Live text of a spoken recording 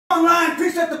line,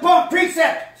 precept upon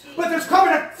precept. But there's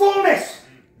coming a fullness.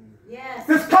 Yes.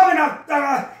 There's coming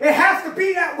it has to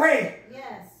be that way.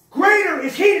 Yes. Greater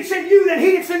is He that's in you than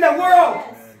he that's in the world.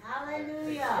 Yes.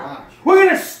 Hallelujah. We're going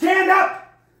to stand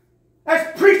up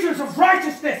as preachers of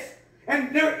righteousness.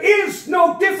 And there is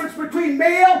no difference between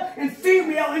male and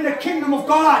female in the kingdom of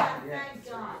God. Thank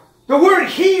God. The word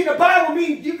he in the Bible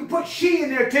means you can put she in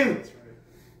there too.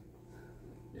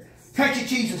 Thank you,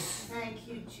 Jesus. Thank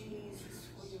you, Jesus,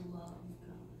 for your love.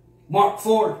 Mark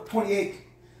 4:28.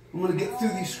 I'm going to get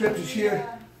through these scriptures here.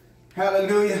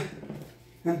 Hallelujah.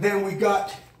 And then we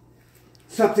got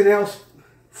something else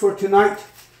for tonight.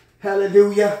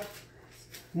 Hallelujah.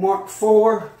 Mark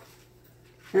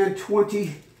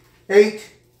 4:28.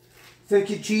 Thank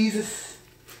you, Jesus.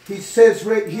 He says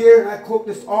right here, and I quote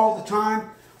this all the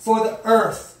time, for the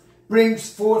earth brings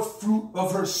forth fruit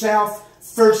of herself.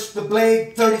 First the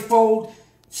blade, 30-fold.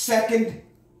 Second,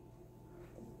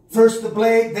 first the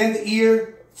blade, then the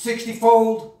ear,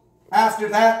 60-fold. After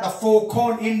that, the full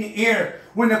corn in the ear.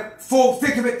 When the full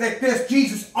thick of it like this,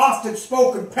 Jesus often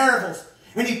spoke in parables.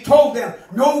 And He told them,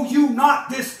 know you not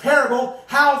this parable?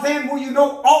 How then will you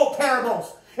know all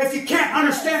parables? If you can't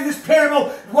understand this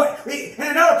parable, in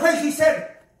another place He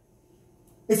said,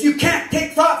 if you can't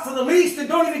take thought for the least, then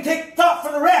don't even take thought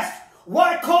for the rest.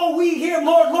 Why call we Him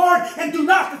Lord, Lord, and do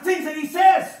not the things that He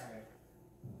says?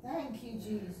 Thank you,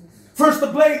 Jesus. First the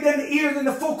blade, then the ear, then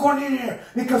the full corn in the ear.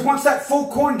 Because once that full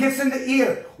corn gets in the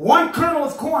ear, one kernel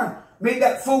of corn made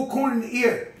that full corn in the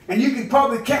ear. And you can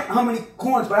probably count how many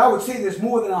corns, but I would say there's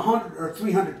more than 100 or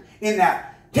 300 in that.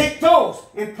 Take those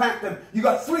and plant them. You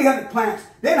got 300 plants.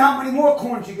 Then how many more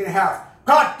corns you can have?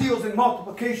 God deals in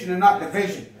multiplication and not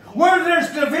division. Where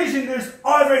there's division, there's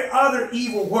other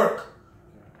evil work.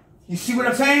 You see what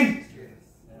I'm saying?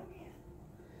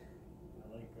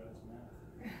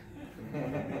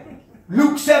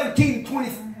 Luke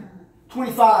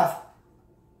 17:25.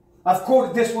 I've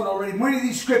quoted this one already. Many of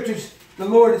these scriptures, the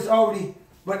Lord has already,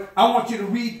 but I want you to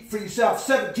read for yourself.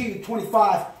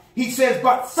 17:25. He says,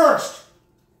 but first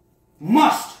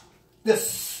must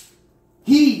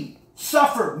he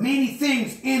suffer many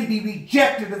things and be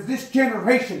rejected of this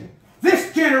generation.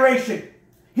 This generation,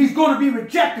 He's going to be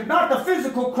rejected. Not the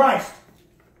physical Christ,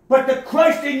 but the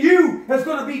Christ in you is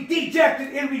going to be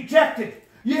dejected and rejected.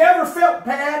 You ever felt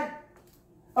bad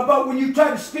about when you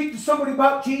tried to speak to somebody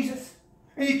about Jesus?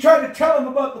 And you tried to tell them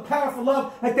about the powerful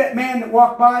love, like that man that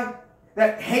walked by,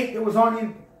 that hate that was on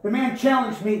him. The man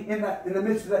challenged me in the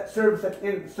midst of that service, at the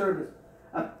end of the service.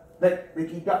 That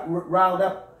he got riled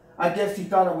up. I guess he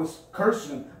thought I was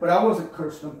cursing him, but I wasn't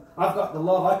cursing him. I've got the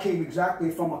love. I came exactly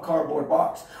from a cardboard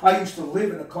box. I used to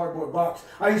live in a cardboard box.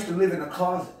 I used to live in a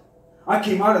closet. I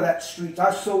came out of that street.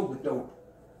 I sold the dope.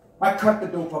 I cut the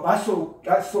dope up. I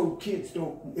sold kids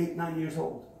dope, 8, 9 years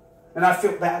old. And I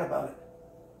felt bad about it.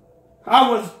 I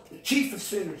was the chief of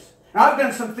sinners. And I've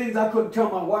done some things I couldn't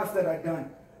tell my wife that I'd done,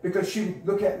 because she would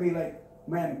look at me like,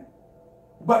 man.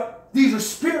 But these are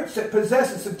spirits that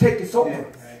possess us and take us over. Yeah.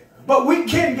 But we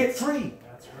can get free.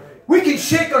 That's right. We can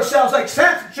shake ourselves like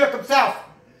Samson shook himself.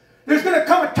 There's going to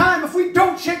come a time if we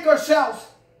don't shake ourselves,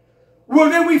 well,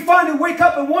 then we finally wake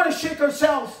up and want to shake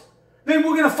ourselves. Then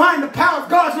we're going to find the power of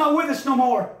God's not with us no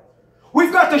more.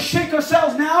 We've got to shake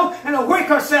ourselves now and awake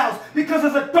ourselves, because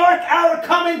there's a dark hour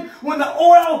coming when the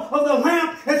oil of the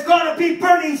lamp is going to be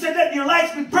burning. He said, let your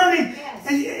lights be burning, yes,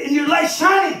 and your light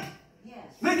shining. Yes.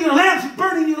 Let your lamps be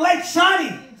burning, your light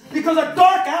shining. Because a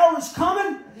dark hour is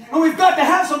coming, and we've got to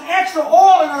have some extra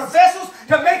oil in our vessels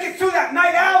to make it through that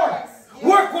night hour. Yes. Yes.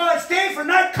 Work while it's day, for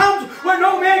night comes where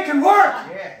no man can work.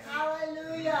 Yes.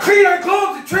 Hallelujah. Clean our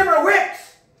clothes and trim our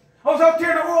wicks. I was out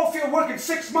there in the oil field working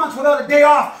 6 months without a day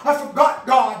off. I forgot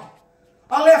God.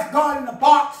 I left God in the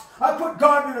box. I put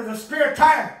God into the spare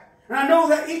tire. And I know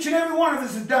that each and every one of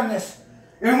us has done this.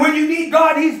 And when you need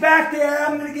God, He's back there.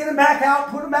 I'm going to get Him back out,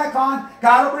 put Him back on.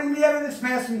 God will bring me out of this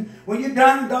mess. And when you're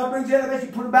done, God brings you out of this,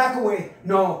 you put Him back away.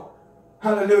 No.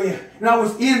 Hallelujah. And I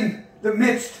was in the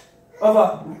midst of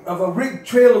a rig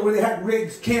trailer where they had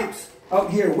rigs, camps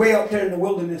out here, way out there in the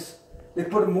wilderness. They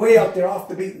put them way out there off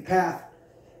the beaten path.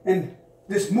 And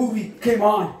this movie came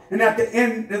on. And at the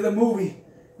end of the movie,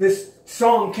 this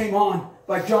song came on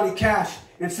by Johnny Cash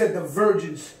and said the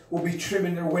virgins will be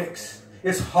trimming their wicks.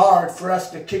 It's hard for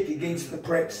us to kick against the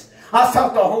pricks. I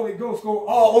felt the Holy Ghost go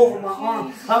all over my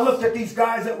arm. I looked at these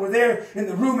guys that were there in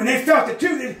the room, and they felt it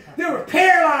too. They were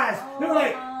paralyzed. They were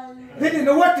like, They didn't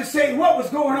know what to say, what was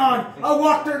going on. I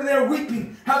walked over there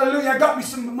weeping. Hallelujah. I got me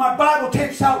some of my Bible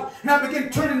tapes out, and I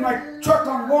began turning my truck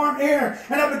on warm air,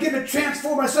 and I began to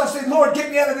transform myself, saying, Lord,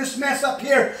 get me out of this mess up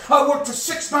here. I worked for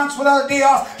 6 months without a day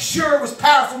off. Sure, it was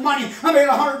powerful money. I made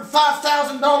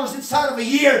 $105,000 inside of a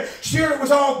year. Sure, it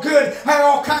was all good. I had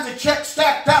all kinds of checks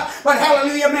stacked up. But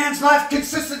hallelujah, man's life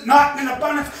consistent not in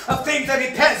abundance of things that he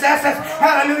possesses.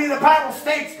 Hallelujah, the Bible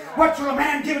states, what shall a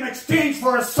man give in exchange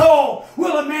for a soul?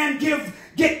 Will a man get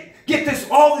this,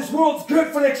 all this world's good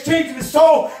for the exchange of his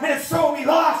soul, and his soul be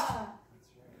lost?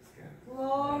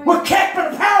 Glory. We're kept by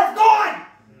the power of God.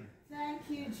 Thank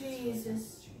you,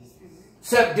 Jesus.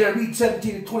 Did I read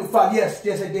 17 and 25? Yes,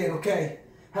 I did. Okay.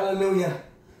 Hallelujah.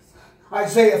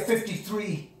 Isaiah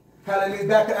 53. Hallelujah.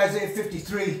 Back to Isaiah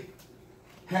 53.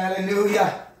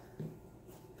 Hallelujah.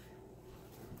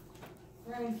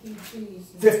 Thank you,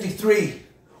 Jesus. 53.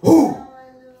 Hallelujah.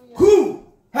 Who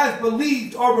has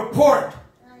believed our report,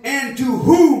 and to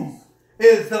whom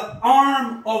is the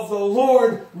arm of the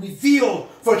Lord revealed?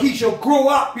 For he shall grow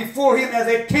up before him as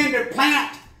a tender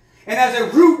plant, and as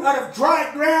a root out of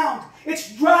dry ground.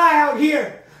 It's dry out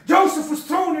here. Joseph was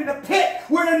thrown in a pit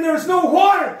wherein there was no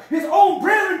water. His own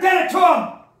brethren did it to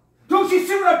him. Don't you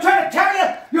see what I'm trying to tell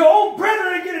you? Your own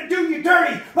brethren are going to do you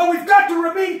dirty. But we've got to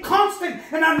remain constant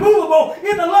and unmovable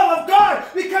in the love of God,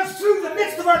 because through the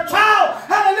midst of our trial,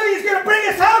 hallelujah, He's going to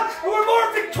bring us out and we're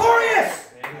more victorious.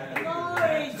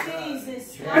 Glory,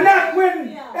 Jesus. And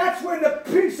that's when the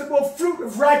peaceable fruit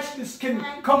of righteousness can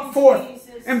come forth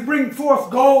and bring forth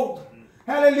gold.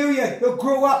 Hallelujah. He'll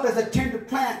grow up as a tender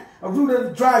plant, a root out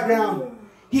of dry ground.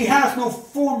 He has no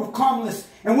form of comeliness.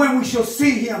 And when we shall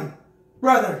see him,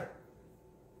 brother,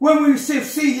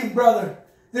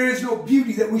 there is no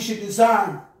beauty that we should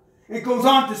desire. It goes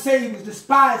on to say he was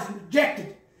despised and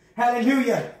rejected.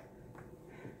 Hallelujah.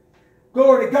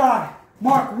 Glory to God.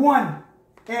 Mark 1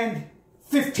 and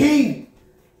 15.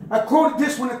 I quoted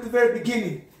this one at the very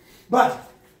beginning,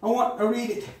 but I want to read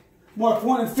it. Mark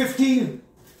 1 and 15.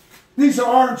 These are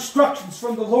our instructions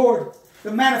from the Lord,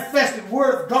 the manifested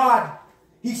word of God.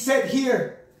 He said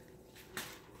here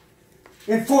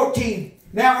in 14,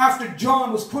 now after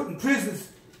John was put in prison,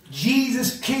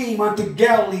 Jesus came unto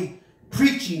Galilee,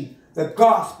 preaching the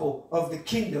gospel of the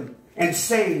kingdom, and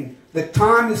saying, the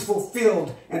time is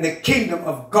fulfilled, and the kingdom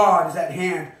of God is at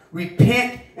hand.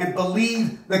 Repent and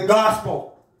believe the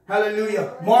gospel.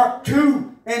 Hallelujah. Mark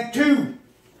 2 and 2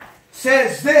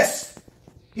 says this.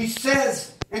 He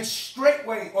says, and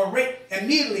straightway, or right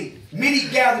immediately, many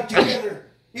gathered together,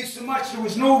 insomuch there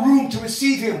was no room to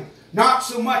receive him, not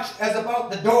so much as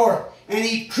about the door. And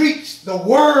he preached the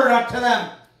word unto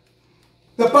them.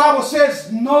 The Bible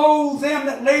says, know them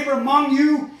that labor among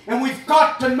you. And we've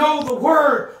got to know the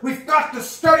word. We've got to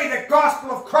study the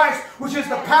gospel of Christ, which is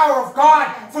the power of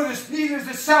God. For this neither is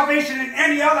the salvation in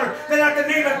any other than at the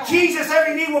name of Jesus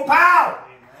every knee will bow.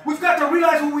 We've got to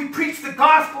realize when we preach the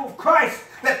gospel of Christ,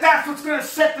 that's what's going to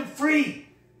set them free.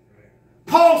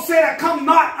 Paul said, I come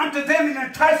not unto them in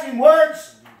enticing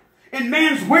words, in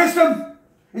man's wisdom,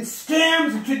 in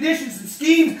scams and traditions and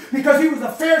schemes, because he was a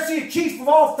Pharisee, a chief of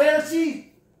all Pharisees.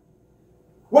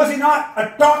 Was he not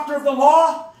a doctor of the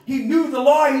law? He knew the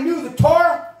law, he knew the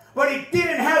Torah, but he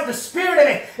didn't have the spirit in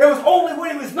it. It was only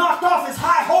when he was knocked off his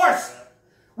high horse.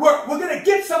 We're going to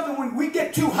get something when we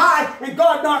get too high and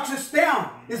God knocks us down.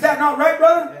 Is that not right,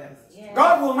 brother? Yes.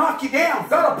 God will knock you down.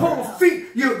 God will pull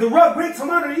the rug right from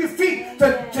under your feet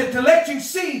to let you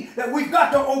see that we've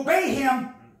got to obey him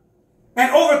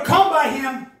and overcome by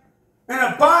him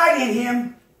and abide in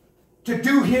him to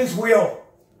do his will.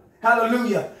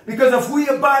 Hallelujah. Because if we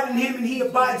abide in him and he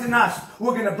abides in us,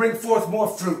 we're going to bring forth more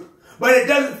fruit. But it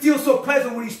doesn't feel so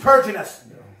pleasant when he's purging us.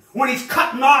 When he's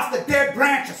cutting off the dead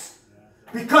branches.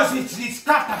 Because it's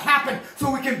got to happen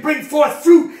so we can bring forth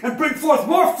fruit and bring forth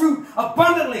more fruit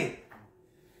abundantly.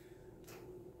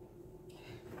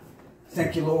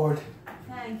 Thank you, Lord.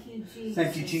 Thank you, Jesus.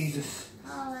 Thank you, Jesus.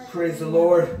 Hallelujah. Praise the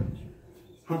Lord.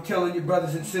 I'm telling you,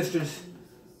 brothers and sisters,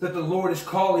 that the Lord is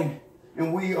calling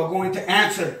and we are going to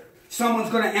answer. Someone's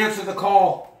going to answer the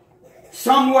call.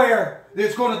 Somewhere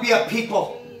there's going to be a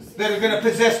people that are going to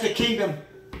possess the kingdom.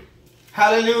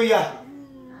 Hallelujah.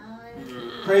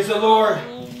 Praise the Lord.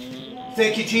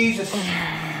 Thank you, Jesus.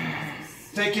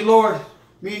 Thank you, Lord.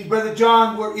 Me and Brother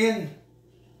John were in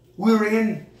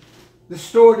the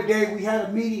store today. We had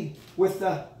a meeting with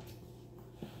the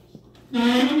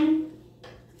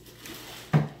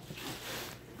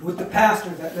pastor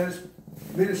that has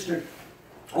ministered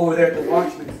over there at the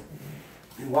Watchman.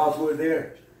 And whilst we were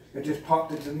there, it just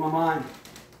popped into my mind.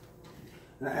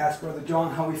 And I asked Brother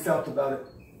John how he felt about it.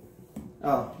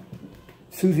 Oh,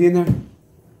 Susie in there?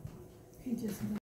 He just